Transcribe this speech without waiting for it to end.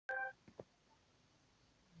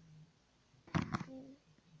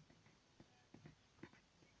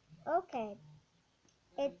Okay,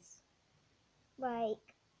 it's like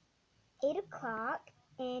 8 o'clock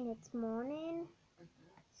and it's morning,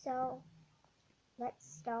 so let's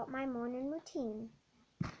start my morning routine.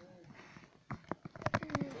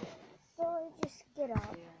 So I just get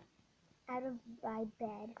up out of my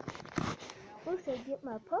bed. First I get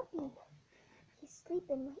my puppy. He's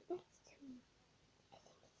sleeping right next to me. I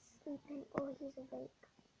think he's sleeping or he's awake.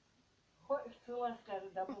 What, Celeste got a I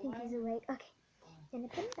double think leg? he's awake. Okay, then I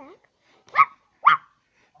put him back.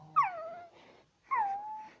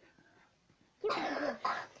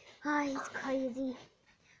 Oh, he's crazy.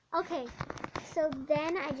 Okay, so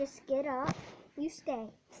then I just get up. You stay.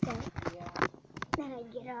 Yeah. Then I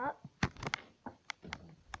get up.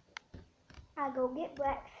 I go get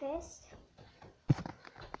breakfast.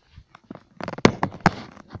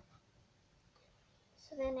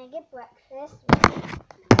 So then I get breakfast.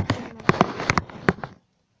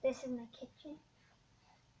 This is my kitchen.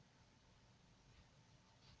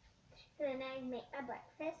 And then I make my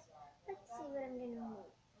breakfast. Let's see what I'm gonna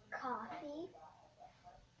make. Coffee.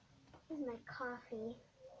 This is my coffee.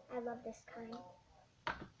 I love this kind.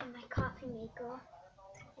 And my coffee maker.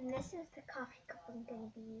 And this is the coffee cup I'm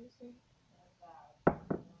gonna be using.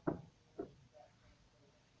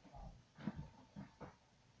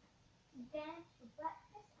 Then for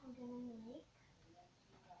breakfast I'm gonna make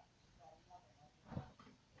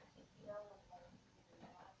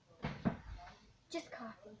just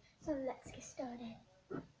coffee. So let's get started.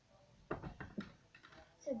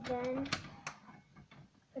 So then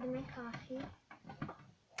put in my coffee.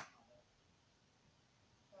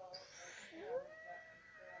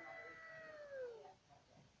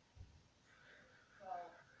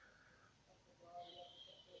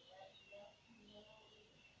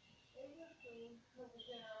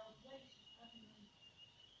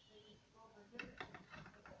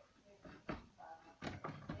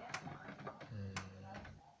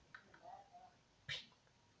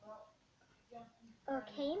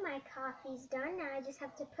 Okay, my coffee's done. Now I just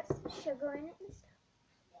have to put some sugar in it and stuff.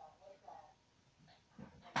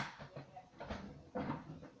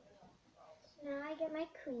 So now I get my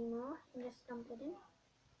creamer and just dump it in.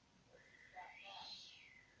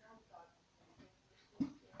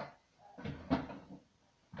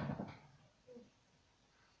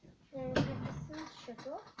 Then I put some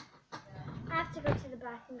sugar. I have to go to the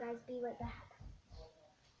bathroom, guys. Be right back.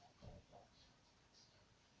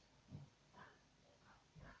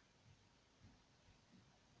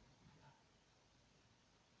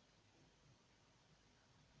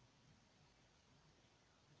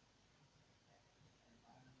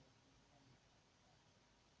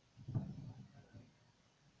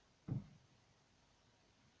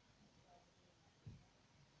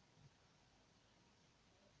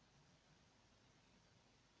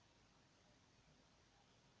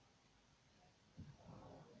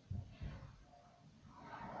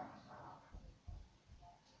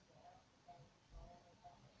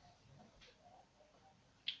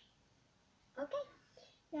 Okay,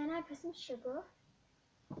 then I put some sugar.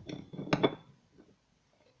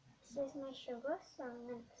 This is my sugar, so I'm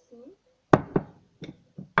going to put some in.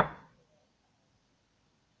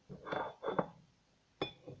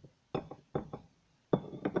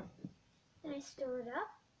 Then I stir it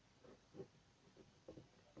up.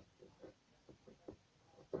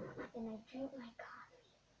 Then I drink my coffee.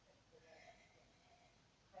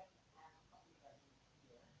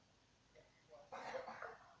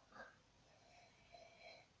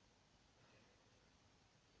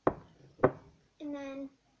 And then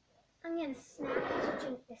I'm going to snap to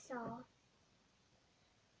drink this all.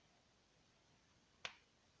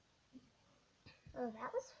 Oh,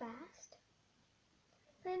 that was fast.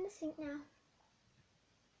 Put it in the sink now.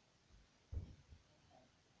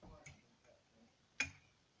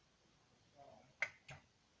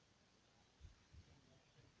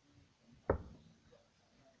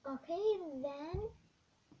 Okay, then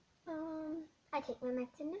I take my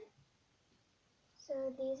medicine. So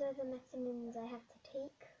these are the medicines I have to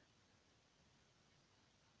take.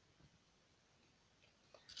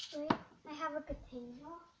 Wait, I have a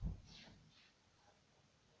potato.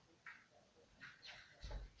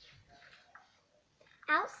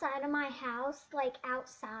 Outside of my house, like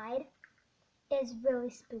outside, is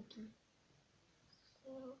really spooky.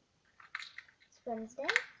 So it's Wednesday,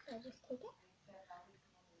 so I just take it.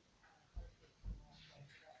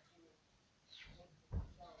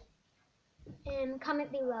 And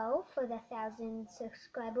comment below for the 1,000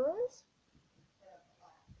 subscribers.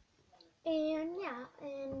 And yeah,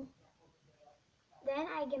 and then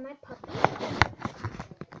I get my puppy.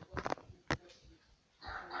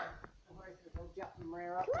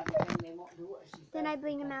 Then I I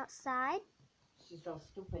bring him outside? She's so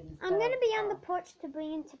stupid. I'm gonna be on the porch to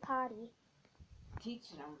bring him to potty.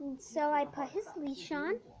 Teaching him. And so I put his leash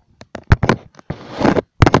on.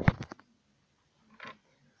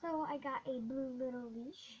 So I got a blue little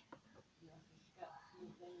leash.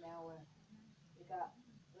 Now they got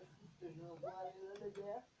the sister's little blood under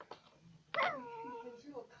there. Because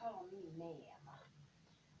you will call me ma'am.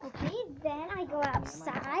 Okay, then I go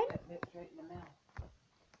outside. Straight in the mouth.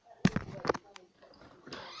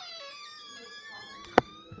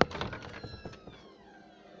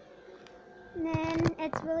 And then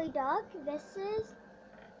it's really dark. This is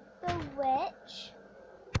the witch.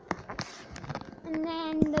 And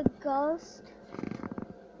then the ghost.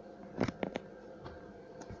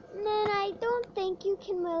 And then I don't think you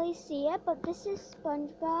can really see it, but this is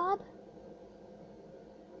SpongeBob.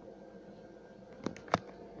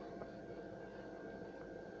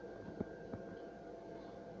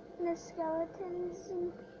 And the skeletons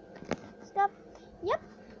and stuff. Yep.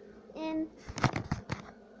 And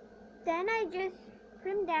then I just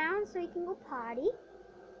put him down so he can go potty.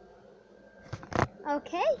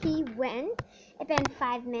 Okay, he went. It's been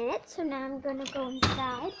 5 minutes, so now I'm gonna go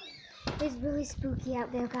inside. It's really spooky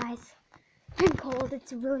out there, guys. I'm cold.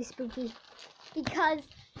 It's really spooky because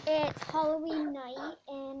it's Halloween night,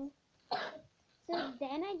 and so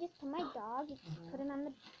then I just put my dog, put him on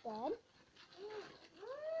the bed.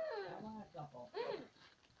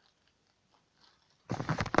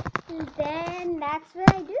 And then that's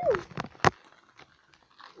what I do.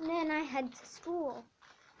 And then I head to school.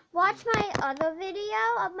 Watch my other video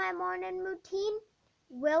of my morning routine.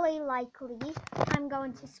 Really likely I'm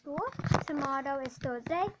going to school. Tomorrow is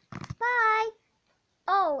Thursday. Bye.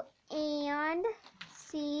 Oh, and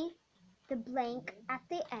see the blank at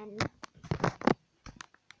the end.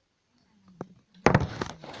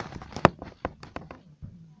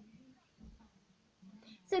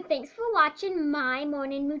 So thanks for watching my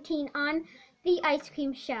morning routine on the ice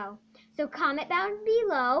cream show. So comment down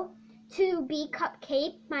below to be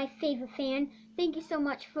Cupcake, my favorite fan. Thank you so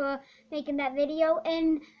much for making that video.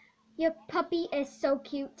 And your puppy is so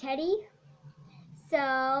cute, Teddy.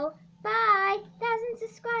 So, bye. 1,000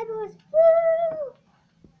 subscribers. Woo!